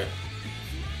 Alright.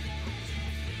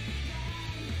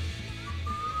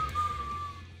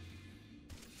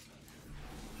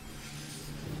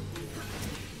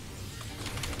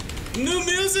 New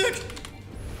music!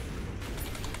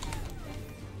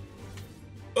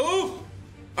 Oh!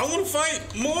 I wanna fight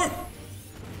more!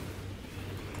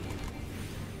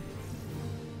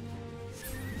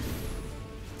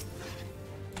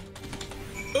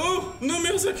 Oh, new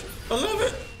music! I love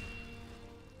it!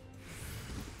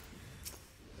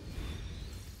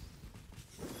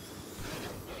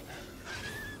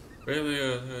 Really,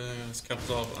 it's kept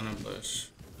off on a bush.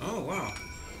 Oh, wow.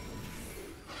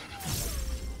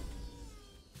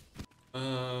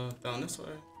 Down this way.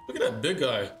 Look at that big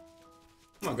guy.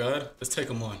 Oh my god, let's take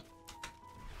him on.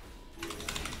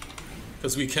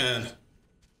 Because we can.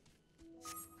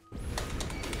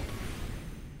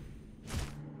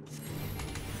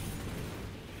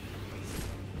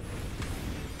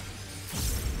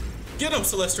 Get him,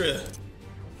 Celestria!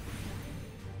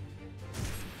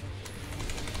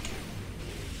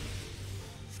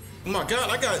 Oh my god,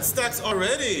 I got stacks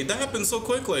already! That happened so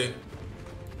quickly.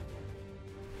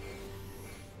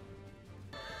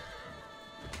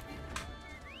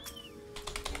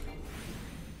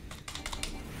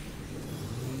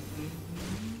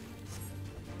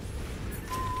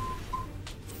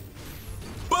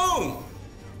 Boom!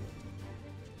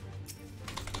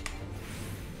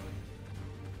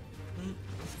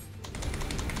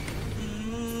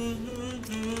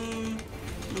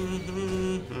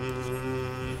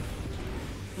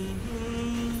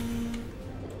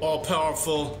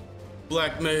 All-powerful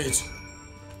black mage.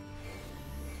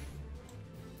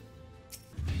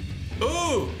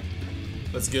 Ooh!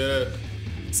 Let's get it.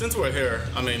 Since we're here,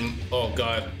 I mean, oh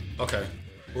god. Okay,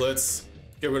 let's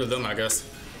get rid of them, I guess.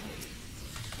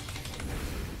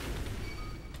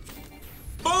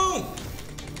 Boom!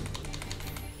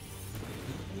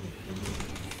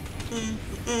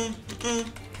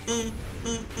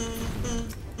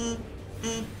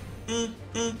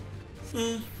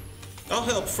 I'll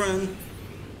help, friend.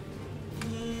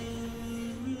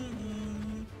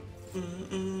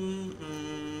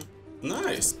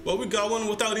 Nice. Well, we got one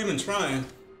without even trying.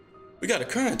 We got a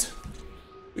current.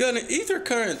 We got an ether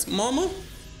current, mama.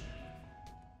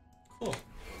 Cool.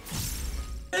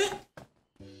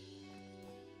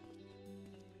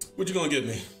 What you gonna give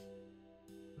me?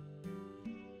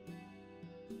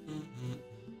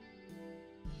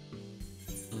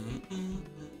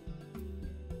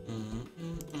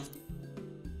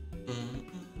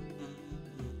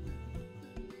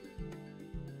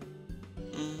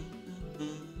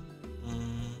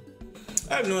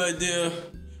 I have no idea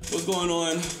what's going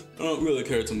on. I don't really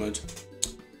care too much.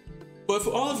 But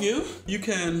for all of you, you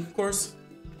can, of course,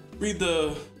 read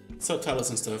the subtitles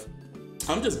and stuff.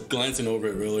 I'm just glancing over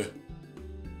it, really.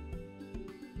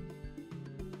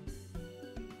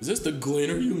 Is this the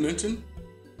gleaner you mentioned?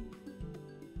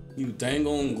 You dang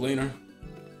on gleaner.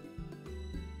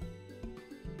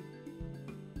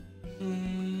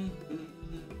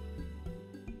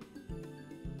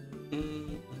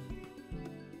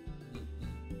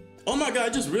 Oh my god, I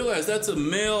just realized that's a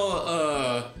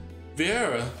male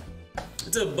Vieira.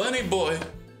 It's a bunny boy.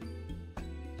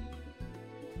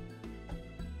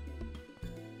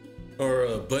 Or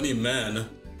a bunny man.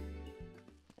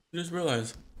 I just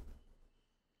realized.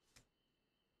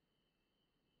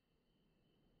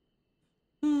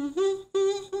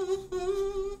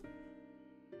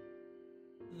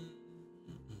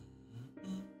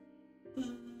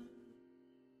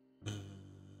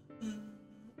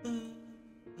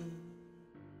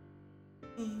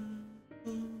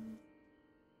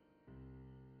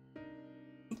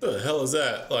 What the hell is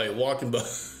that? Like walking by.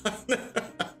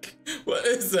 What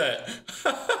is that?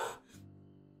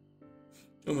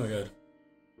 Oh my god.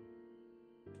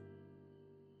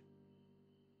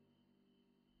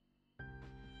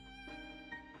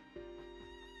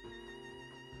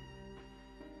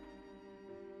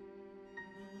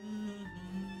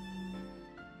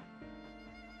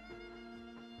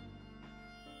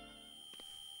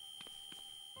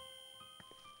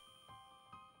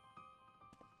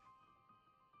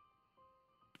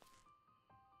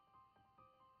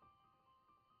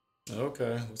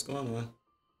 Okay, what's going on?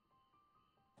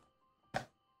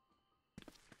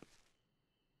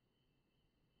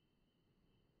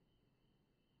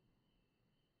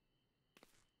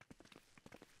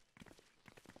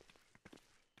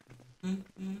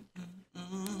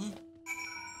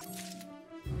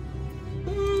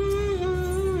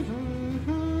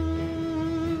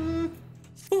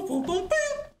 Boom, boom, boom, bam.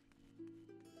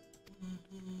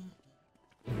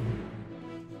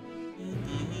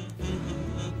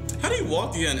 How do you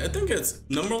walk again? I think it's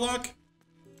number lock.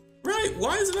 Right,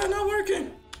 why is that not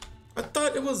working? I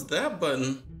thought it was that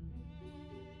button.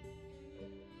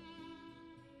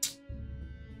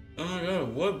 Oh my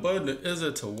god, what button is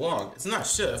it to walk? It's not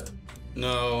shift.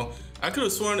 No, I could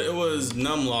have sworn it was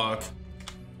numlock.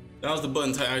 That was the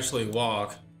button to actually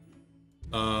walk.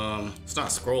 It's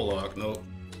not scroll lock, nope.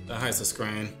 That hides the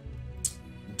screen.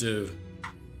 Dude.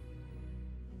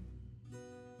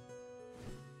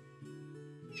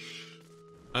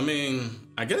 I mean,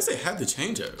 I guess they had to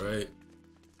change it, right?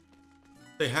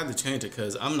 They had to change it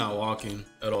because I'm not walking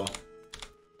at all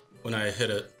when I hit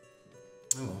it.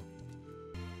 Oh well.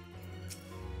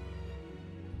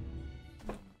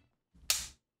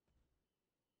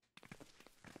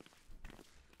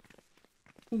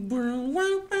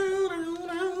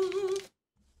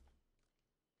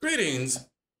 Greetings.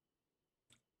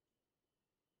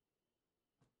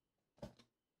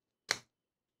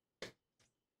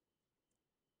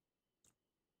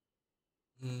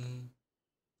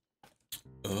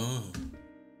 Oh,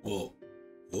 well,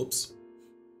 whoops.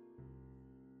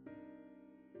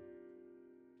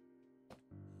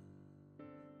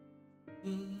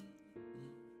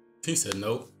 He said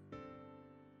nope.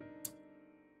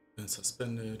 Been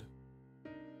suspended.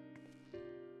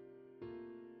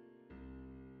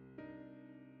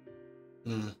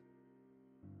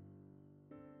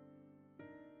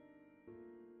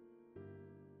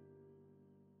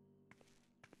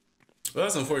 Well,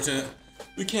 that's unfortunate.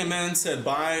 We came in, said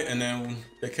bye, and then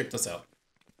they kicked us out.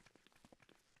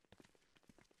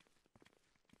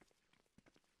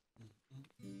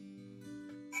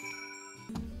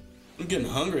 I'm getting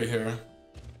hungry here.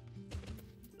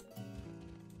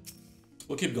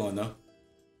 We'll keep going though.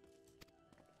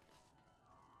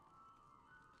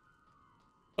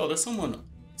 Oh, there's someone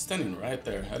standing right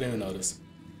there. I didn't even notice.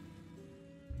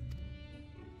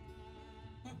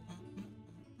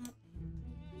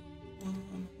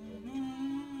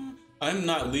 I'm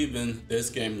not leaving this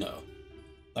game though.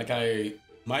 Like, I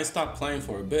might stop playing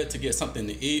for a bit to get something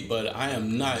to eat, but I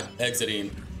am not exiting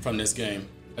from this game.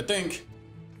 I think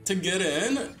to get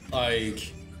in,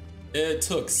 like, it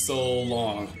took so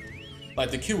long.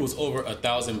 Like, the queue was over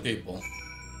 1,000 people.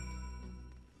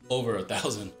 Over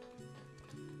 1,000.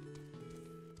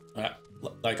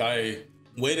 Like, I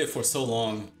waited for so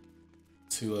long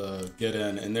to get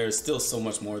in, and there's still so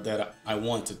much more that I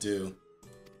want to do.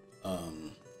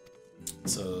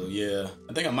 So yeah,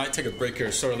 I think I might take a break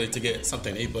here shortly to get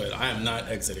something to eat, but I am not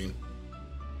exiting.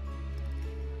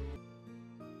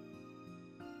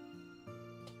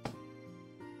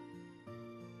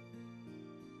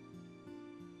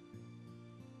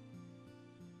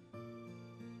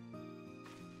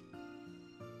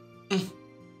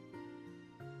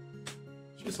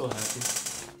 She's so happy.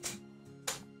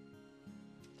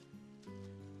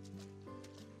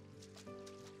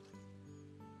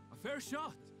 A fair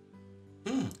shot.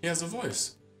 He has a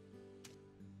voice.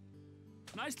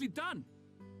 Nicely done.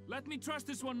 Let me truss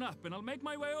this one up and I'll make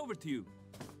my way over to you.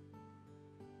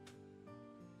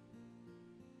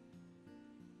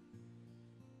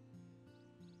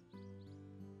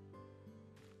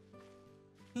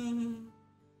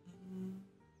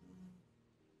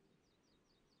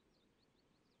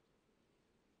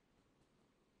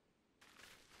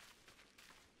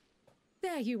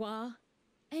 There you are.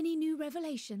 Any new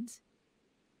revelations?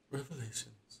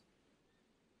 Revelations.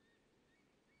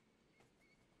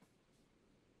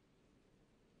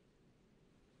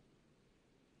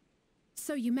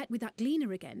 So you met with that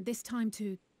gleaner again, this time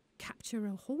to capture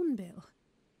a hornbill.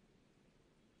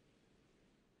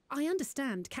 I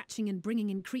understand catching and bringing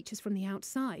in creatures from the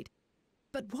outside,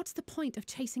 but what's the point of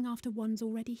chasing after ones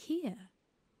already here?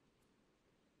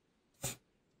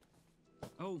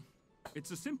 Oh,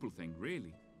 it's a simple thing,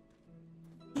 really.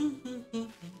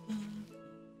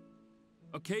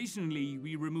 Occasionally,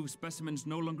 we remove specimens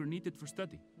no longer needed for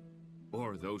study,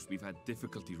 or those we've had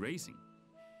difficulty raising.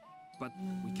 But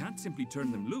we can't simply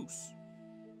turn them loose.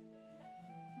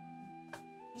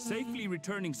 Safely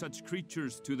returning such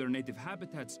creatures to their native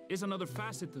habitats is another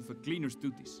facet of a cleaner's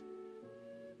duties.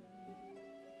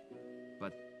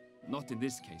 But not in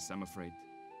this case, I'm afraid.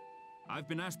 I've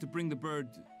been asked to bring the bird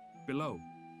below.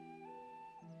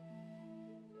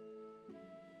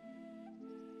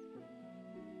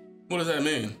 What does that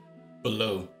mean?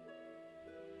 Below.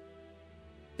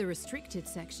 The restricted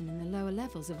section in the lower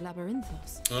levels of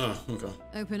Labyrinthos. Oh, okay.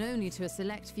 Open only to a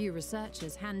select few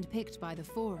researchers handpicked by the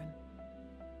Forum.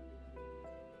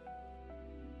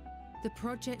 The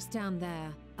projects down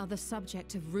there are the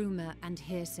subject of rumor and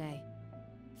hearsay.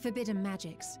 Forbidden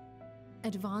magics.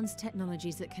 Advanced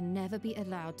technologies that can never be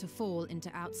allowed to fall into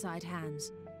outside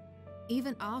hands.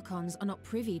 Even Archons are not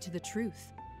privy to the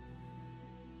truth.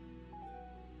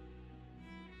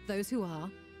 Those who are,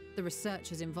 the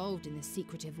researchers involved in this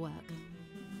secretive work,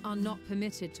 are not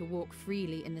permitted to walk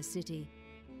freely in the city,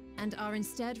 and are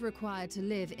instead required to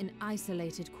live in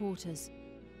isolated quarters.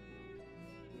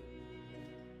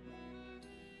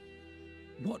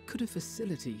 What could a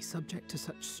facility subject to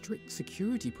such strict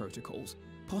security protocols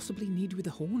possibly need with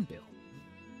a hornbill?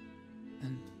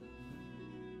 An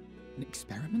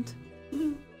experiment?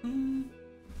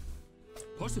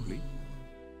 Possibly.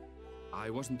 I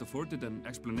wasn't afforded an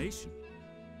explanation.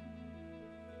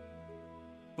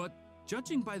 But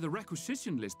judging by the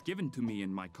requisition list given to me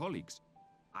and my colleagues,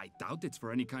 I doubt it's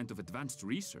for any kind of advanced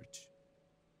research.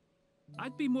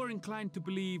 I'd be more inclined to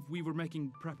believe we were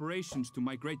making preparations to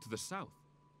migrate to the south.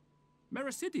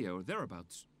 Mericidia or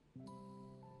thereabouts.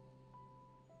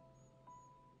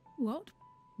 What?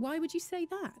 Why would you say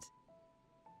that?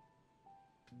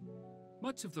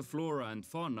 Much of the flora and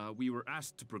fauna we were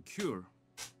asked to procure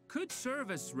could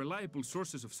serve as reliable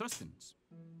sources of sustenance.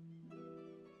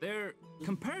 They're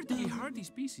comparatively hardy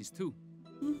species too,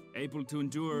 able to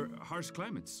endure harsh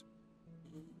climates.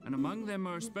 And among them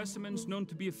are specimens known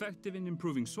to be effective in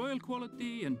improving soil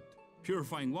quality and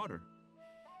purifying water.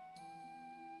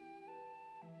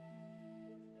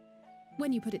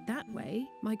 When you put it that way,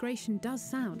 migration does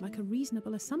sound like a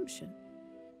reasonable assumption.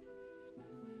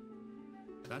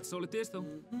 That's all it is, though.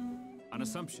 An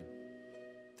assumption.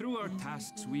 Through our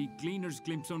tasks, we gleaners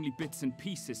glimpse only bits and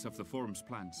pieces of the Forum's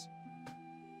plans.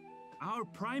 Our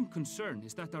prime concern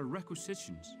is that our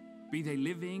requisitions, be they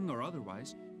living or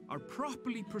otherwise, are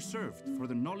properly preserved for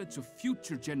the knowledge of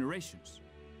future generations.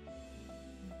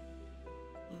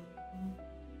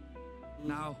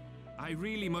 Now, I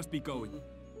really must be going.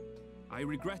 I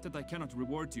regret that I cannot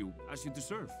reward you as you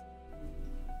deserve.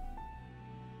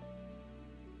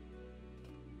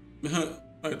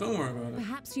 Hey, don't worry about it.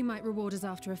 Perhaps you might reward us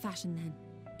after a fashion then.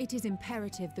 It is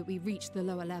imperative that we reach the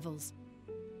lower levels.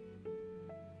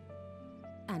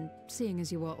 And seeing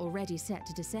as you are already set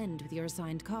to descend with your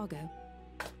assigned cargo,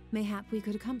 mayhap we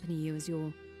could accompany you as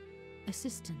your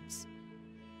assistants.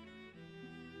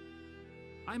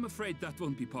 I'm afraid that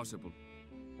won't be possible.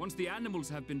 Once the animals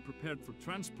have been prepared for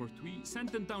transport, we send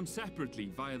them down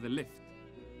separately via the lift.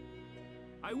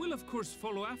 I will of course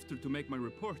follow after to make my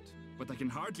report, but I can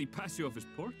hardly pass you off as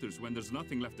porters when there's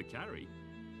nothing left to carry.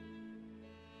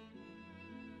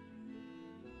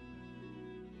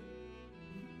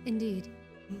 Indeed.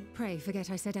 Pray forget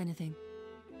I said anything.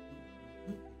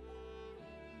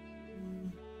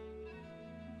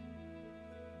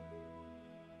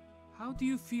 How do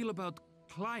you feel about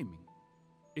climbing?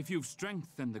 If you've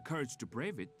strength and the courage to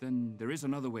brave it, then there is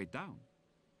another way down.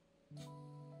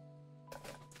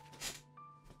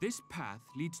 This path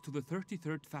leads to the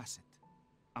 33rd facet,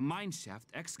 a mine shaft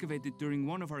excavated during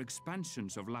one of our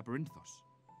expansions of Labyrinthos.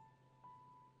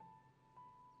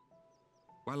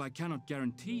 While I cannot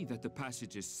guarantee that the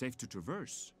passage is safe to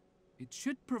traverse, it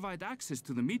should provide access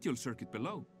to the medial circuit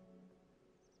below.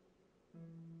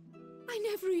 I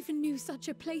never even knew such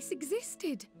a place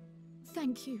existed.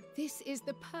 Thank you. This is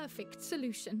the perfect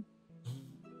solution.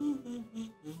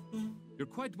 You're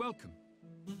quite welcome,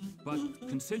 but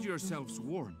consider yourselves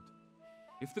warned.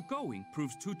 If the going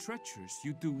proves too treacherous,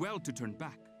 you do well to turn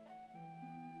back.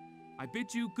 I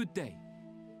bid you good day.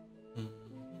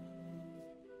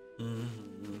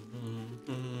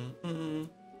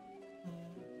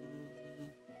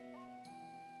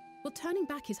 Well, turning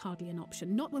back is hardly an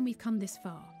option, not when we've come this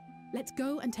far. Let's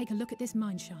go and take a look at this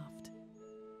mine shaft.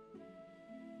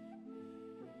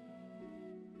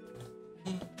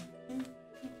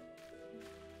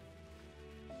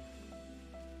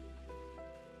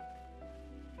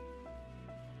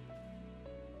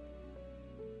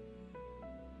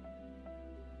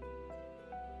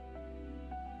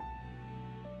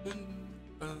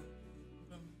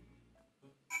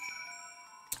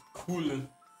 Cool.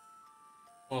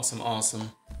 Awesome,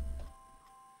 awesome.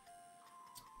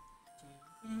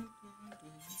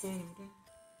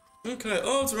 Okay,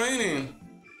 oh, it's raining.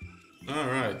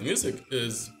 Alright, the music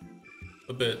is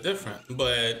a bit different,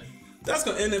 but that's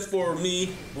gonna end it for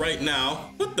me right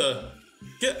now. What the?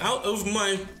 Get out of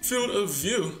my field of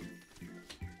view.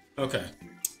 Okay,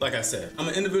 like I said, I'm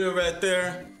gonna end the video right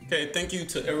there. Okay, thank you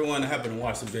to everyone that happened to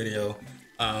watch the video.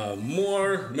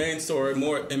 More main story,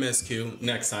 more MSQ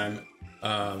next time.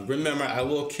 Remember, I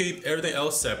will keep everything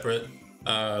else separate,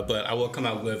 but I will come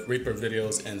out with Reaper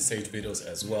videos and Sage videos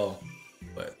as well.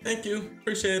 But thank you,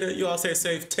 appreciate it. You all stay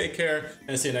safe, take care,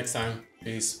 and see you next time.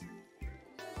 Peace.